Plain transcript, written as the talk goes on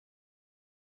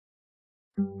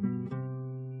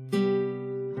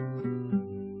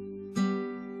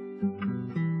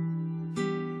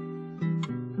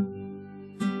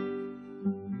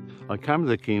I came to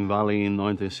the King Valley in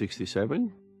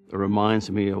 1967. It reminds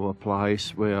me of a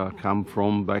place where I come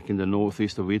from back in the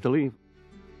northeast of Italy.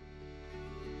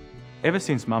 Ever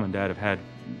since Mum and Dad have had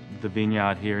the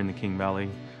vineyard here in the King Valley,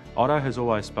 Otto has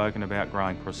always spoken about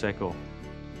growing Prosecco.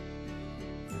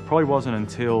 Probably wasn't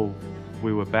until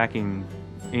we were back in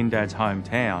Dad's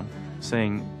hometown,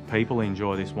 seeing people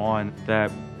enjoy this wine, that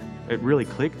it really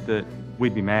clicked that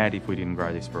we'd be mad if we didn't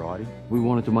grow this variety. We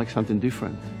wanted to make something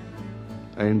different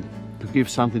and to give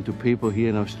something to people here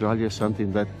in Australia,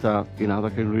 something that, they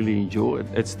can really enjoy it.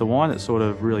 It's the wine that sort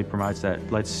of really promotes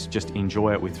that. Let's just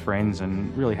enjoy it with friends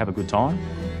and really have a good time.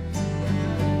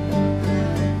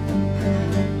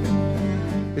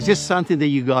 It's just something that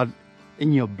you got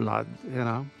in your blood,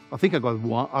 I think I got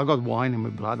wine in my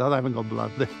blood. I haven't got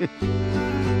blood there.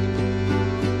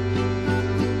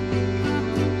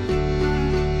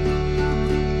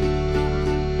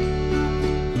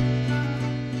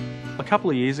 A couple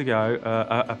of years ago,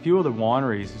 a few of the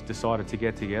wineries decided to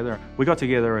get together. We got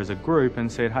together as a group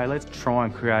and said, hey, let's try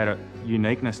and create a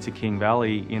uniqueness to King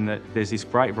Valley in that there's this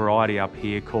great variety up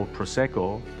here called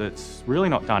Prosecco that's really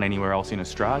not done anywhere else in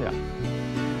Australia.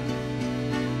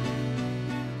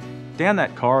 Down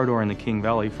that corridor in the King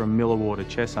Valley from Millarwater to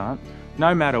Cheshunt,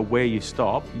 no matter where you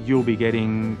stop, you'll be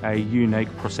getting a unique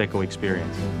Prosecco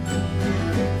experience.